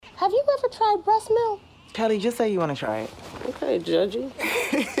Have you ever tried breast milk? Kelly, just say you want to try it. Okay, Judgy.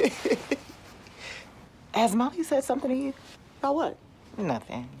 Has Molly said something to you? About what?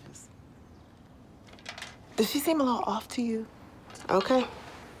 Nothing. Does she seem a little off to you? Okay.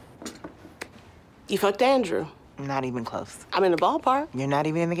 You fucked Andrew. Not even close. I'm in the ballpark. You're not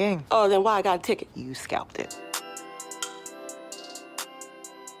even in the game. Oh, then why I got a ticket? You scalped it.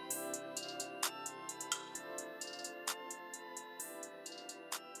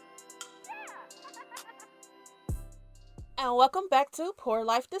 And welcome back to Poor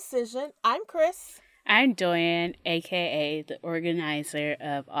Life Decision. I'm Chris. I'm Joanne, aka the organizer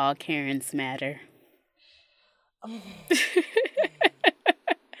of All Karens Matter.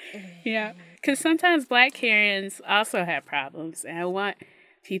 Yeah, because sometimes Black Karens also have problems, and I want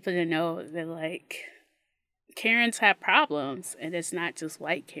people to know that, like, Karens have problems, and it's not just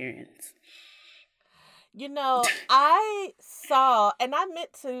white Karens. You know, I saw, and I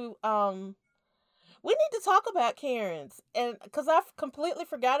meant to, we need to talk about Karens, and because I completely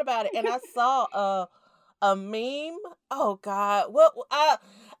forgot about it, and I saw a meme. Oh God, well,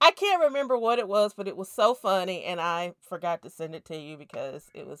 I can't remember what it was, but it was so funny, and I forgot to send it to you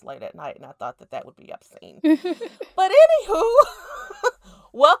because it was late at night, and I thought that would be obscene. But anywho,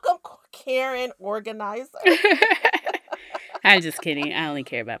 welcome, Karen organizer. I'm just kidding. I only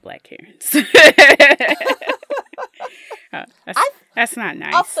care about Black Karens. That's not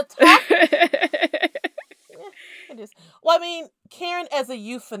nice. Off the top. It is. Well, I mean, Karen as a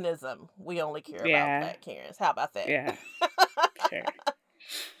euphemism. We only care about Black Karens. How about that? Yeah. Sure.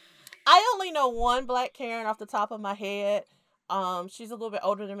 I only know one Black Karen off the top of my head. She's a little bit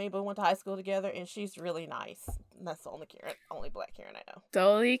older than me, but we went to high school together, and she's really nice. And that's the only Black Karen I know. The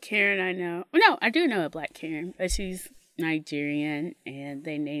only Karen I know. No, I do know a Black Karen, but she's Nigerian, and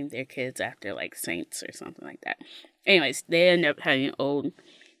they named their kids after, like, saints or something like that. Anyways, they end up having old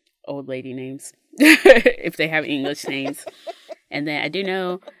lady names if they have English names. And then I do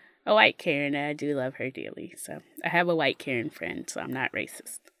know a white Karen, and I do love her dearly. So I have a white Karen friend, so I'm not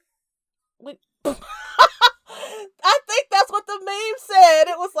racist. I think that's what the meme said.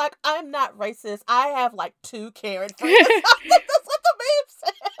 It was like, I'm not racist. I have like 2 Karen friends. I think that's what the meme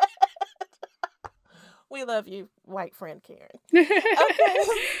said. We love you, white friend Karen. Okay.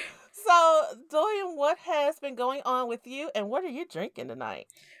 So, Dorian, what has been going on with you, and what are you drinking tonight?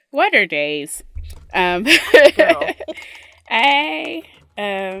 What are days? Girl. I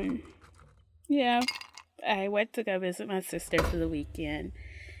went to go visit my sister for the weekend,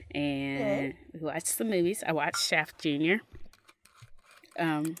 and we watched some movies. I watched Shaft Jr.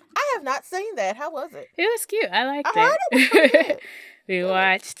 I have not seen that. How was it? It was cute. I liked I heard it was pretty good. We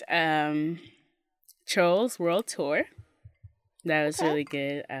watched Trolls World Tour. That was really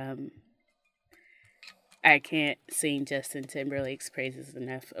good. I can't sing Justin Timberlake's praises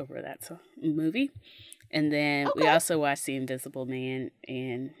enough over that movie. And then we also watched The Invisible Man,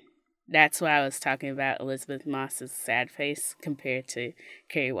 and that's why I was talking about Elizabeth Moss's sad face compared to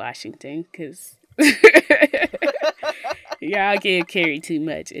Kerry Washington, because y'all give Kerry too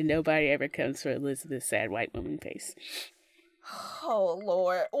much, and nobody ever comes for Elizabeth's sad white woman face. Oh,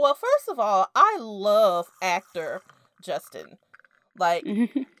 Lord. Well, first of all, I love actor Justin. Like,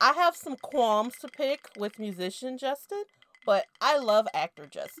 I have some qualms to pick with musician Justin, but I love actor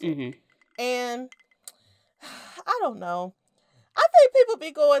Justin. And I don't know. I think people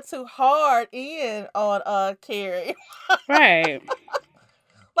be going too hard in on Carrie. Right.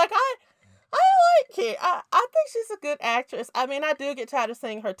 Like, I like Carrie. I think she's a good actress. I mean, I do get tired of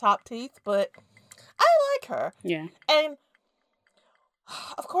seeing her top teeth, but I like her. Yeah. And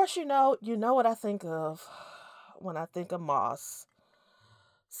of course, you know what I think of when I think of Moss.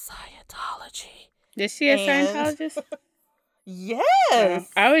 Scientology. Is she a Scientologist?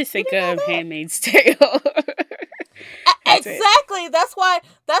 Yes. I always think of Handmaid's Tale. Exactly. That's why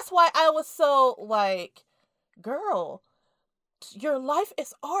I was so like, girl, your life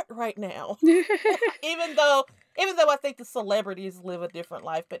is art right now. even though I think the celebrities live a different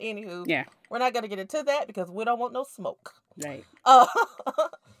life. But anywho, we're not gonna get into that because we don't want no smoke. Right.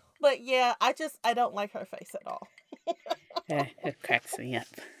 But yeah, I don't like her face at all. It cracks me up.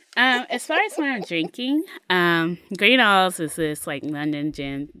 As far as what I'm drinking, Green Alls is this like London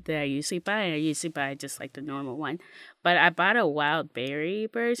gin that I usually buy. I usually buy just like the normal one, but I bought a wild berry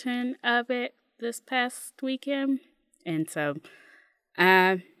version of it this past weekend, and so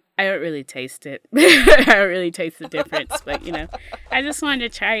I don't really taste it. I don't really taste the difference, but I just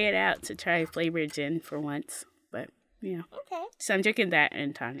wanted to try it out to try flavored gin for once. But okay. So I'm drinking that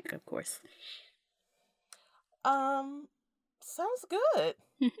and tonic, of course. Sounds good.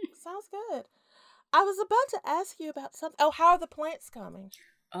 Sounds good. I was about to ask you about something. Oh, how are the plants coming?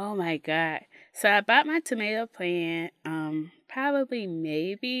 Oh my God. So I bought my tomato plant, probably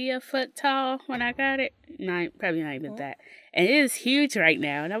maybe a foot tall when I got it. Probably not even that. And it is huge right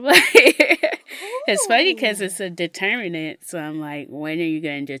now. And I'm like, it's funny because it's a determinant. So I'm like, when are you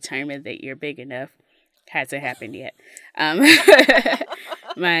going to determine that you're big enough? Hasn't happened yet.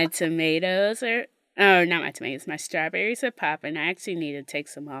 My tomatoes are, oh, not my tomatoes, my strawberries are popping. I actually need to take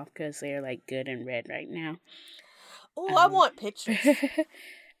some off because they're like good and red right now. Oh, I want pictures.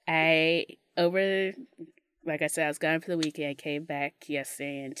 Like I said, I was gone for the weekend, came back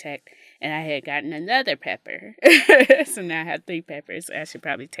yesterday and checked, and I had gotten another pepper. So now I have 3 peppers. I should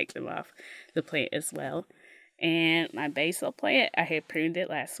probably take them off the plant as well. And my basil plant, I had pruned it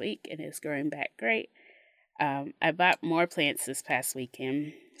last week, and it's growing back great. I bought more plants this past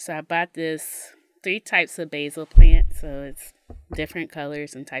weekend. So I bought this 3 types of basil plant, so it's different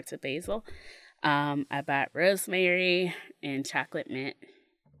colors and types of basil. I bought rosemary and chocolate mint.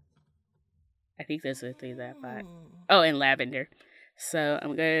 I think those are the 3 that I bought. Oh, and lavender. So I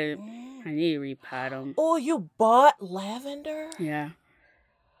need to repot them. Oh, you bought lavender? Yeah.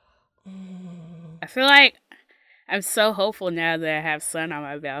 I feel like I'm so hopeful now that I have sun on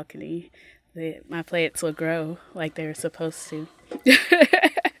my balcony that my plants will grow like they're supposed to.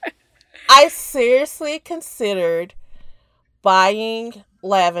 I seriously considered buying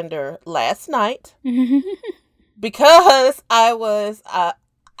lavender last night because I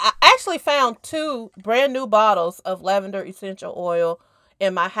actually found 2 brand new bottles of lavender essential oil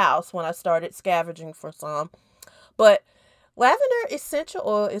in my house when I started scavenging for some. But lavender essential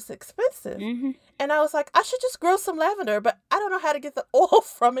oil is expensive. Mm-hmm. And I was like, I should just grow some lavender, but I don't know how to get the oil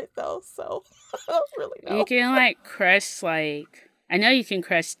from it though. So I don't really know. You can crush I know you can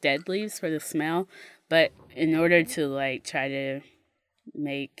crush dead leaves for the smell, but in order to try to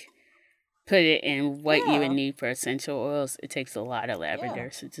put it in what you would need for essential oils, it takes a lot of lavender.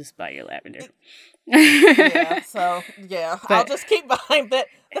 So just buy your lavender. I'll just keep buying that.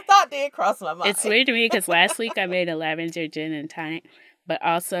 The thought did cross my mind. It's weird to me because last week I made a lavender gin and tonic, but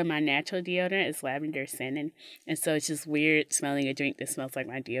also my natural deodorant is lavender scented, and so it's just weird smelling a drink that smells like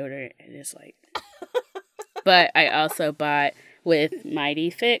my deodorant, and it's like. But I also bought with Mighty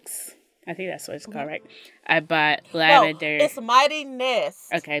Fix. I think that's what it's called, right? I bought lavender. No, it's Mighty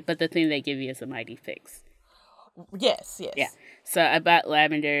Nest. Okay, but the thing they give you is a Mighty Fix. Yes. Yeah. So I bought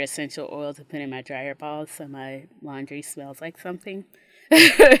lavender essential oil to put in my dryer balls so my laundry smells like something.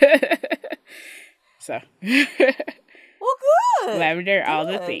 So. Well, good. Lavender, all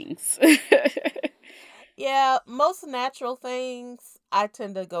the things. Yeah, most natural things, I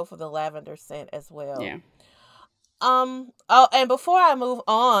tend to go for the lavender scent as well. Yeah. And before I move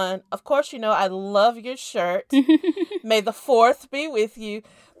on, of course, I love your shirt. May the 4th be with you.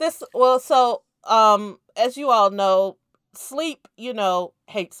 As you all know, sleep,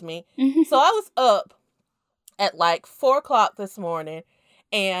 hates me. So I was up at 4:00 this morning,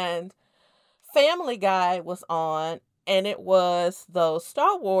 and Family Guy was on, and it was those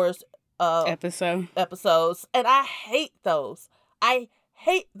Star Wars episodes, and I hate those.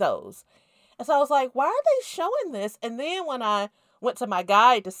 And so I was like, why are they showing this? And then when I went to my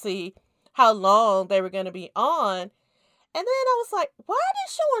guide to see how long they were going to be on, and then I was like, why are they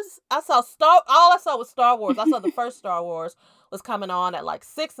showing? All I saw was Star Wars. I saw the first Star Wars was coming on at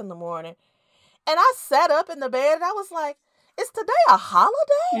 6 in the morning. And I sat up in the bed and I was like, is today a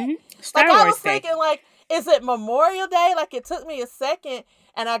holiday? Mm-hmm. Star I Wars was Day. thinking is it Memorial Day? It took me a second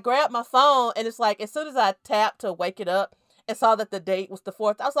and I grabbed my phone and it's as soon as I tapped to wake it up and saw that the date was the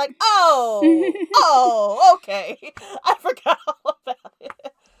 4th, I was like, oh, okay. I forgot all about it.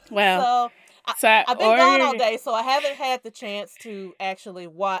 Well, so I've been gone all day, so I haven't had the chance to actually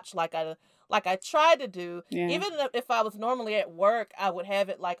watch like I tried to do. Yeah. Even if I was normally at work, I would have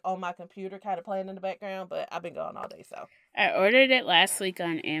it on my computer kind of playing in the background, but I've been gone all day, so. I ordered it last week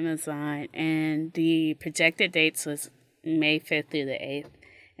on Amazon, and the projected dates was May 5th through the 8th.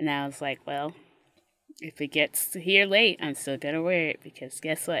 And I was like, well, if it gets here late, I'm still going to wear it because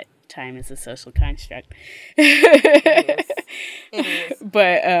guess what? Time is a social construct. It is.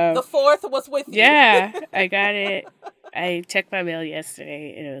 But the 4th was with you. Yeah, I got it. I checked my mail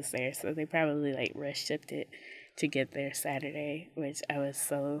yesterday and it was there, so they probably rush shipped it to get there Saturday, which I was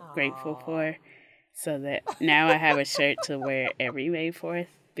so grateful for. So that now I have a shirt to wear every May 4th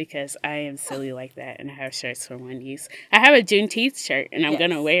because I am silly like that and I have shirts for one use. I have a Juneteenth shirt and I'm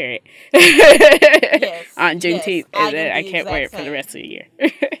gonna wear it on Juneteenth, and then I can't wear it for the rest of the year.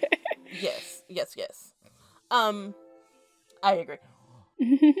 Yes. I agree.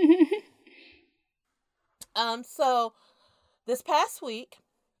 So this past week,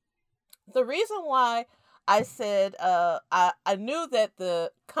 the reason why I said, I knew that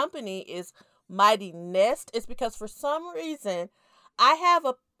the company is Mighty Nest. It's because for some reason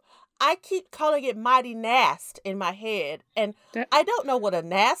I keep calling it Mighty Nast in my head, and I don't know what a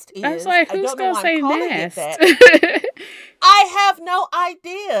nast is. I was like, who's going to say nast? I have no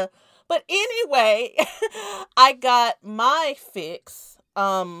idea. But anyway, I got my fix.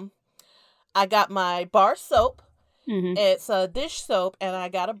 I got my bar soap. Mm-hmm. It's a dish soap, and I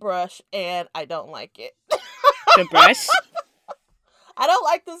got a brush, and I don't like it. The brush? I don't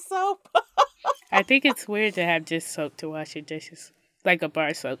like the soap. I think it's weird to have dish soap to wash your dishes. Like a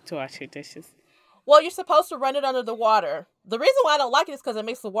bar soap to wash your dishes. Well, you're supposed to run it under the water. The reason why I don't like it is because it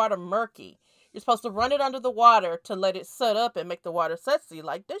makes the water murky. You're supposed to run it under the water to let it set up and make the water sudsy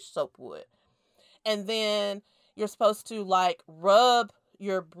like dish soap would. And then you're supposed to like rub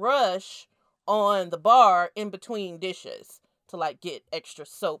your brush on the bar in between dishes to like get extra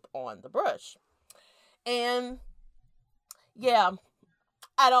soap on the brush. And yeah,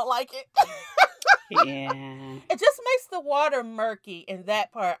 I don't like it. Yeah. It just makes the water murky, and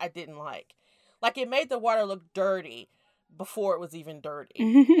that part I didn't like. Like, it made the water look dirty before it was even dirty,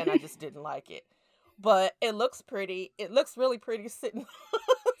 and I just didn't like it. But it looks pretty. It looks really pretty sitting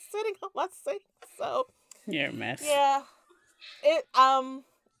on my sink. So you're a mess. Yeah.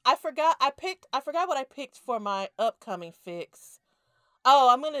 I forgot what I picked for my upcoming fix.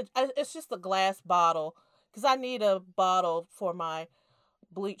 Oh, it's just a glass bottle, because I need a bottle for my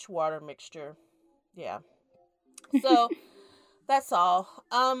bleach water mixture. Yeah. So that's all.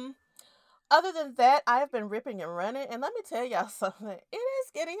 Other than that, I have been ripping and running, and let me tell y'all something. It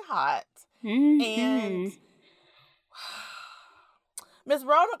is getting hot. Mm-hmm. And Miss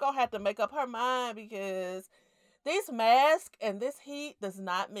Rona gonna have to make up her mind, because these masks and this heat does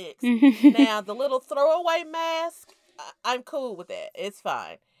not mix. Now, the little throwaway mask, I'm cool with that. It's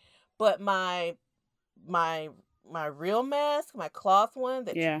fine. But my real mask, my cloth one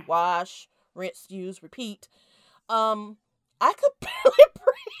that you wash, rinse, use, repeat, I could barely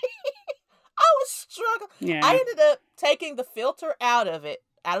breathe. I was struggling. Yeah. I ended up taking the filter out of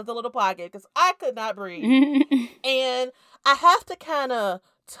the little pocket, because I could not breathe. And I have to kind of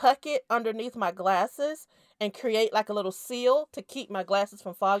tuck it underneath my glasses and create like a little seal to keep my glasses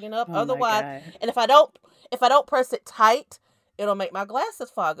from fogging up. Otherwise, and if I don't press it tight, it'll make my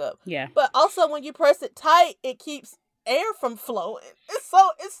glasses fog up. Yeah. But also, when you press it tight, it keeps air from flowing. So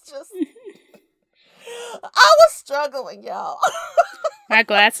it's just, I was struggling, y'all. My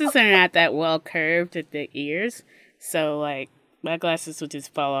glasses are not that well curved at the ears, so like my glasses would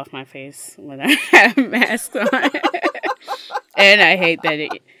just fall off my face when I have a mask on. And I hate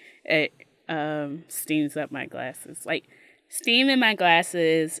that it steams up my glasses. Like, steam in my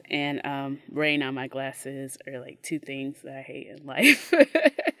glasses and rain on my glasses are like two things that I hate in life.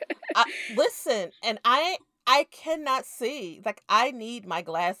 Listen, and I cannot see. Like, I need my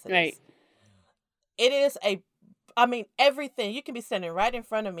glasses. Right. It is everything. You can be standing right in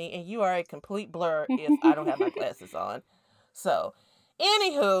front of me and you are a complete blur if I don't have my glasses on. So,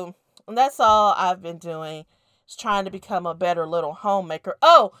 anywho, that's all I've been doing. Is trying to become a better little homemaker.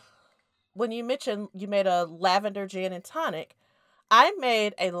 Oh, when you mentioned you made a lavender gin and tonic, I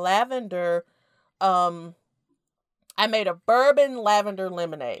made a bourbon lavender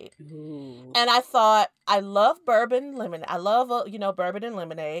lemonade. Ooh. And I thought, I love bourbon lemonade. I love, bourbon and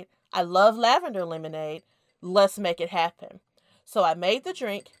lemonade. I love lavender lemonade. Let's make it happen. So I made the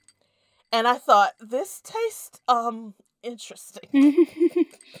drink, and I thought, this tastes, interesting.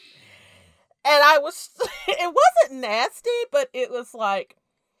 And it wasn't nasty, but it was like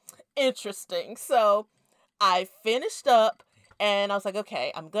interesting. So I finished up, and I was like,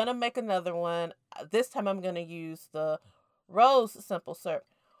 okay, I'm going to make another one. This time I'm going to use the rose simple syrup.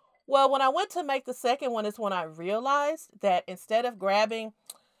 Well, when I went to make the second one is when I realized that instead of grabbing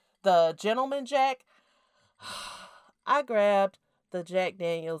the Gentleman Jack, I grabbed the Jack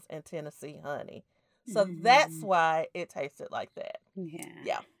Daniels and Tennessee Honey. So that's why it tasted like that.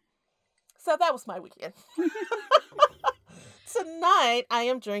 Yeah. So that was my weekend. Tonight, I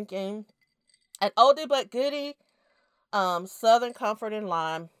am drinking an oldie but goodie Southern Comfort and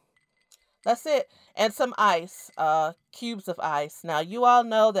Lime. That's it. And some ice, cubes of ice. Now, you all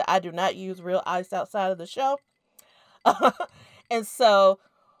know that I do not use real ice outside of the show. And so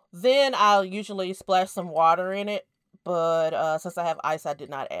then I'll usually splash some water in it. But since I have ice, I did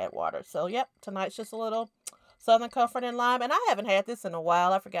not add water. So, yep, tonight's just a little Southern Comfort and Lime. And I haven't had this in a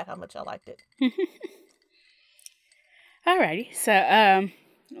while. I forgot how much I liked it. Alrighty. So,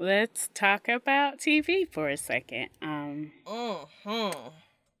 let's talk about TV for a second.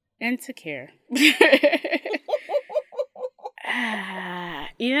 Insecure.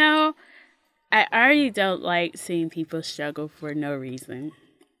 I already don't like seeing people struggle for no reason,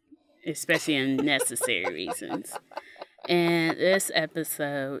 especially unnecessary reasons. And this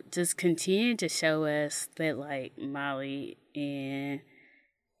episode just continued to show us that, like, Molly and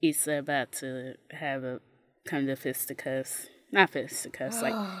Issa about to have a come to fisticuffs. Not fisticuffs,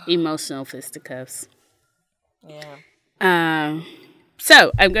 like emotional fisticuffs. Yeah.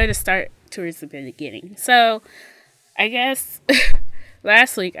 So I'm going to start towards the beginning. So I guess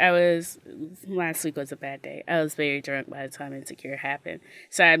last week was a bad day. I was very drunk by the time Insecure happened.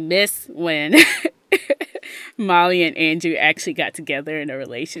 So I missed when Molly and Andrew actually got together in a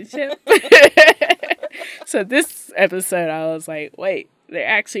relationship. So this episode, I was like, wait, they're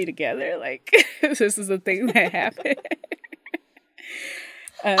actually together? Like, this is a thing that happened?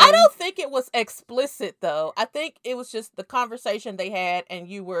 I don't think it was explicit, though. I think it was just the conversation they had, and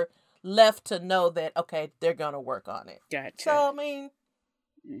you were left to know that, okay, they're going to work on it. Gotcha. So, I mean,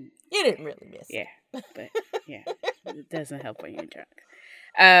 you didn't really miss it. Yeah, but yeah, it doesn't help when you're drunk.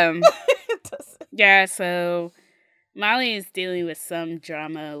 It doesn't. Yeah, so Molly is dealing with some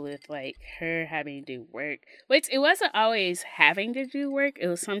drama with, like, her having to do work, which it wasn't always having to do work. It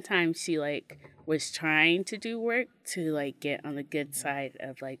was sometimes she, like, was trying to do work to, like, get on the good side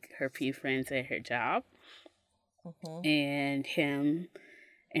of, like, her few friends at her job and him.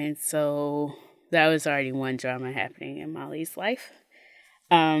 And so that was already one drama happening in Molly's life.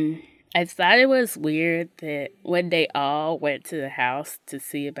 I thought it was weird that when they all went to the house to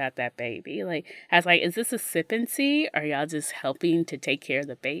see about that baby, like, I was like, is this a sip and see? Or are y'all just helping to take care of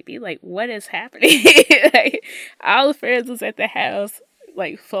the baby? Like, what is happening? Like, all the friends was at the house,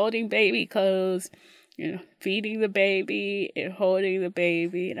 like, folding baby clothes, you know, feeding the baby and holding the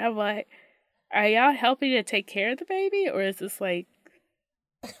baby. And I'm like, are y'all helping to take care of the baby? Or is this, like,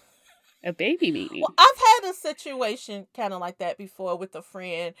 a baby meeting? Well, I've had a situation kind of like that before with a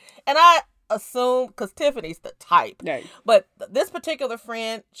friend, and I assume because Tiffany's the type, Right. But this particular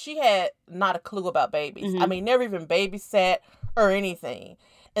friend, she had not a clue about babies. I mean, never even babysat or anything.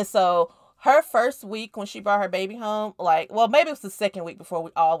 And so her first week when she brought her baby home, like, well, maybe it was the second week before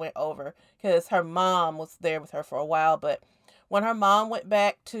we all went over because her mom was there with her for a while. But when her mom went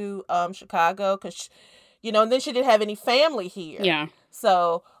back to Chicago, because you know, and then she didn't have any family here. Yeah.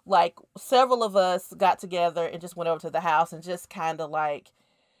 So, like, several of us got together and just went over to the house and just kind of, like,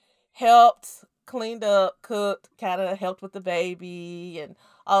 helped, cleaned up, cooked, kind of helped with the baby and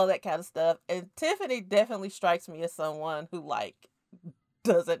all that kind of stuff. And Tiffany definitely strikes me as someone who, like,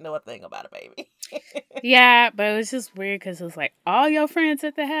 doesn't know a thing about a baby. Yeah, but it was just weird because it was like all your friends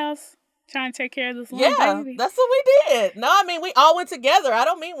at the house trying to take care of this little baby. That's what we did. No, I mean, we all went together. I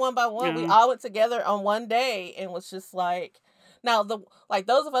don't mean one by one. No. We all went together on one day and was just like, now,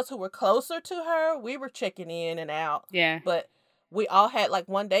 those of us who were closer to her, we were checking in and out. Yeah. But we all had, like,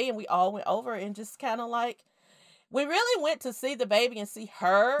 one day and we all went over and just kind of, like, we really went to see the baby and see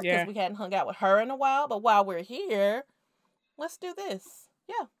her because we hadn't hung out with her in a while. But while we're here, let's do this.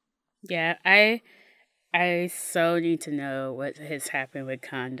 Yeah. Yeah, I so need to know what has happened with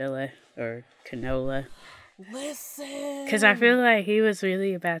Condola or Canola. Listen. Because I feel like he was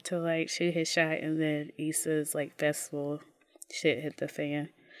really about to, like, shoot his shot and then Issa's, like, festival shit hit the fan.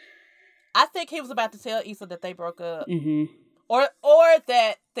 I think he was about to tell Issa that they broke up. Mm-hmm. Or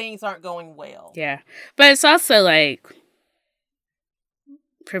that things aren't going well. Yeah. But it's also, like,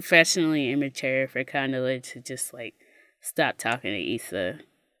 professionally immature for Condola to just, like, stop talking to Issa.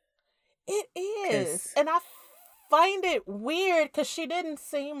 It is. And I find it weird because she didn't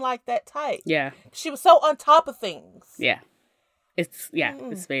seem like that type. Yeah. She was so on top of things. Yeah. It's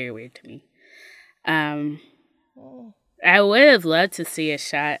very weird to me. I would have loved to see a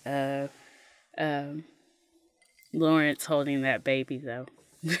shot of Lawrence holding that baby, though.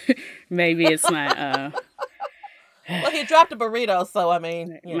 Maybe it's my well, he dropped a burrito, so I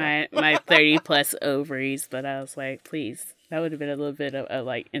mean, you know. my 30+ ovaries, but I was like, please, that would have been a little bit of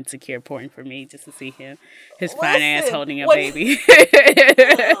like insecure porn for me just to see his fine ass holding a baby.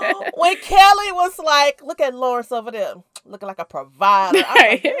 When Kelly was like, look at Lawrence over there, looking like a provider. I was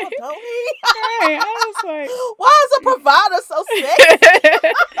like, "Girl, don't he?" I was like, why is a provider so sexy?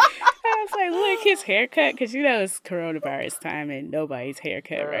 I was like, look, his haircut, because you know it's coronavirus time and nobody's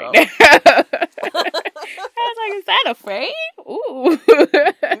haircut Girl. right now. I was like, is that a frame? Ooh.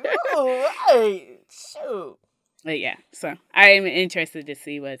 Ooh, right. Shoot. But yeah, so I'm interested to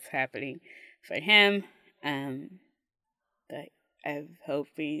see what's happening for him. But I'm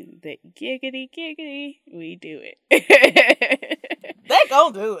hoping that giggity, we do it. They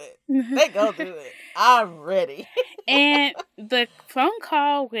gonna do it. They gonna do it. I'm ready. And the phone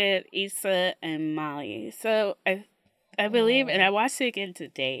call with Issa and Molly. So I believe, and I watched it again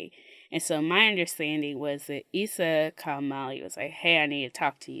today, And so my understanding was that Issa called Molly, was like, hey, I need to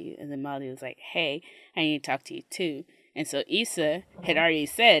talk to you. And then Molly was like, hey, I need to talk to you too. And so Issa had already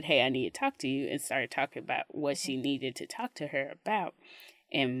said, hey, I need to talk to you, and started talking about what she needed to talk to her about.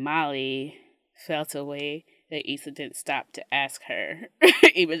 And Molly felt a way that Issa didn't stop to ask her,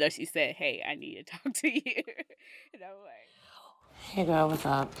 even though she said, hey, I need to talk to you. And I'm like, Hey, girl, what's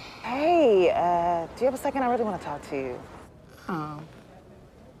up? Hey, do you have a second? I really want to talk to you. Oh.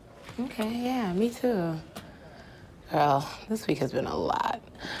 Okay, yeah, me too. Girl, this week has been a lot.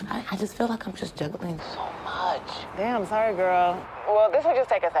 I just feel like I'm just juggling so much. Damn, sorry, girl. Well, this will just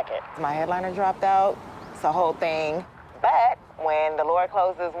take a second. My headliner dropped out. It's a whole thing. But when the Lord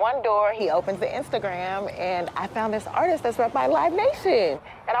closes one door, he opens the Instagram, and I found this artist that's rep by Live Nation.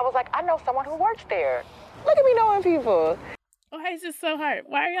 And I was like, I know someone who works there. Look at me knowing people. why is this so hard?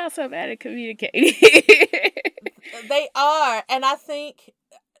 Why are y'all so bad at communicating? They are, and I think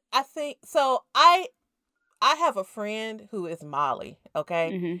so. I have a friend who is Molly,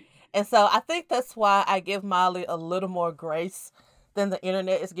 okay? Mm-hmm. And so I think that's why I give Molly a little more grace than the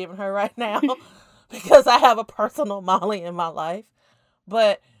internet is giving her right now, because I have a personal Molly in my life.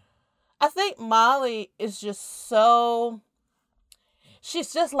 But I think Molly is just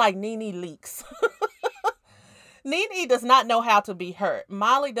she's just like Nene Leakes. Nene does not know how to be hurt.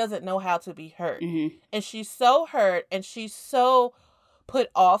 Molly doesn't know how to be hurt. Mm-hmm. And she's so hurt and she's so put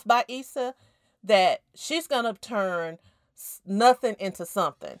off by Issa that she's going to turn nothing into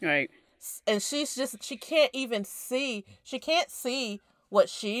something. Right. And she can't see what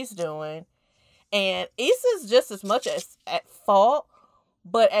she's doing. And Issa's just as much as at fault,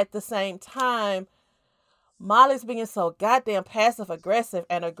 but at the same time, Molly's being so goddamn passive aggressive,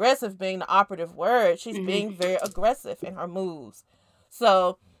 and aggressive being the operative word. She's being very aggressive in her moves.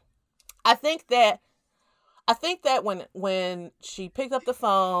 So I think that when she picked up the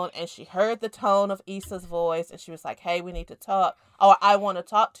phone and she heard the tone of Issa's voice and she was like, hey, we need to talk, or I want to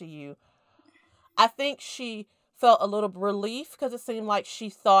talk to you, I think she felt a little relief, because it seemed like she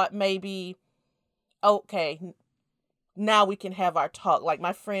thought maybe, okay, now we can have our talk. Like,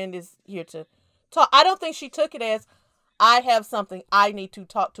 my friend is here to talk. I don't think she took it as, I have something I need to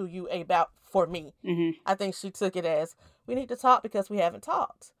talk to you about for me. Mm-hmm. I think she took it as, we need to talk because we haven't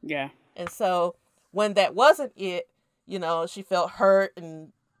talked. Yeah. And so when that wasn't it, she felt hurt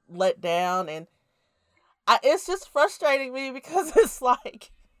and let down. And it's just frustrating me, because it's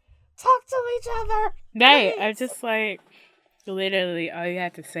like, talk to each other. Right. Please. I just like, literally all you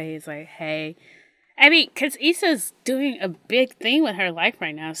have to say is like, hey. I mean, because Issa's doing a big thing with her life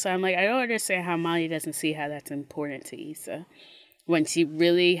right now. So I'm like, I don't understand how Molly doesn't see how that's important to Issa when she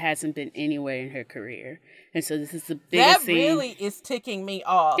really hasn't been anywhere in her career. And so this is the biggest thing. That really is ticking me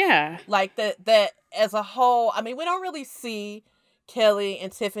off. Yeah. Like that as a whole, I mean, we don't really see Kelly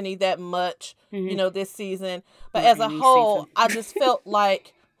and Tiffany that much, this season. But as a whole, I just felt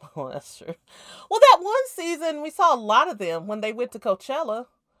like, oh, that's true. Well, that one season, we saw a lot of them when they went to Coachella.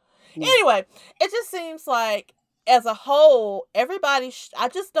 Anyway, it just seems like, as a whole, everybody, I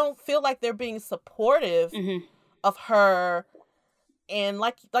just don't feel like they're being supportive of her. And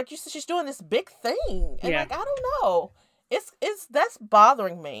like you said, she's doing this big thing. And I don't know. That's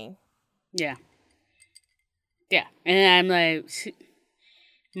bothering me. Yeah. Yeah. And I'm like,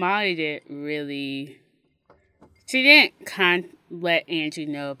 Molly she didn't let Angie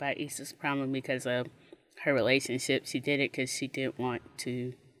know about Issa's problem because of her relationship. She did it because she didn't want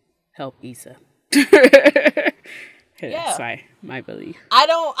to help Issa. That's my belief. I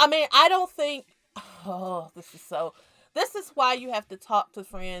don't think, this is why you have to talk to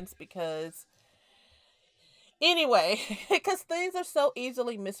friends, because things are so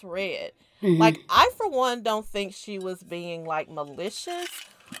easily misread. Like, I, for one, don't think she was being, like, malicious,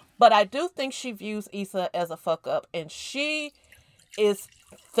 but I do think she views Issa as a fuck up, and she is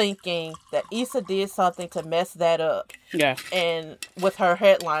thinking that Issa did something to mess that up. Yeah. And with her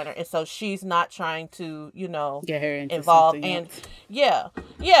headliner. And so she's not trying to, get her involved. And else.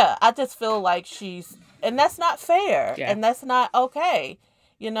 Yeah. I just feel like and that's not fair. Yeah. And that's not okay.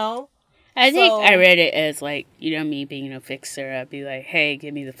 I think I read it as like, me being a fixer, I'd be like, hey,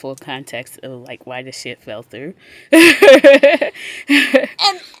 give me the full context of like why the shit fell through.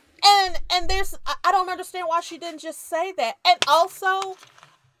 And there's, I don't understand why she didn't just say that. And also,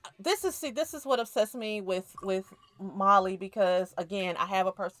 this is what upsets me with Molly, because again, I have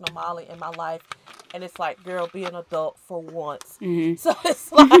a personal Molly in my life, and it's like, girl, be an adult for once. So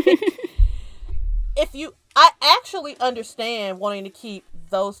it's like, I actually understand wanting to keep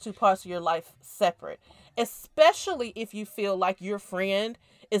those two parts of your life separate, especially if you feel like your friend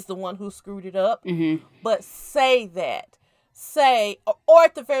is the one who screwed it up. But say that. say, or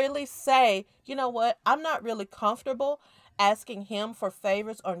at the very least say, you know what, I'm not really comfortable asking him for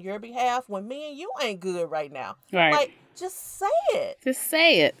favors on your behalf when me and you ain't good right now. Right. Like, just say it. Just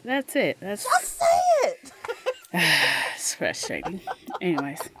say it. That's it. Just say it. It's frustrating.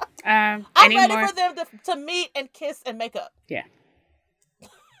 Anyways. I'm ready for them to meet and kiss and make up. Yeah.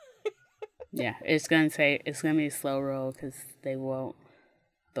 Yeah, it's gonna be a slow roll because they won't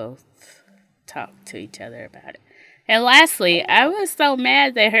both talk to each other about it. And lastly, I was so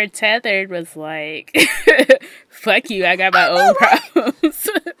mad that her tethered was like, "Fuck you, I got my own problems."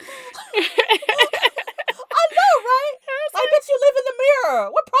 I know, right? Like, bitch, you live in the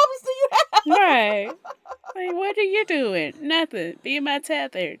mirror. What problems do you have? Right. Like, what are you doing? Nothing. Being my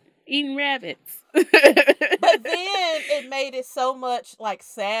tethered, eating rabbits. But then it made it so much like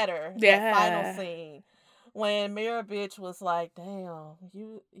sadder. Yeah. That final scene when Mirror Bitch was like, "Damn,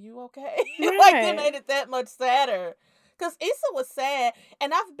 you okay?" Right. Like, it made it that much sadder. Cause Issa was sad,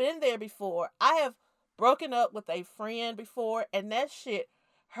 and I've been there before. I have broken up with a friend before, and that shit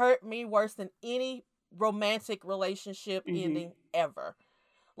hurt me worse than any romantic relationship ending ever.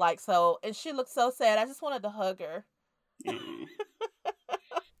 Like, so, and she looked so sad. I just wanted to hug her.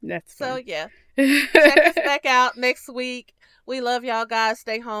 That's So fun. yeah, check us back out next week. We love y'all guys.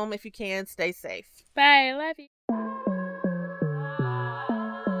 Stay home if you can. Stay safe. Bye. Love you.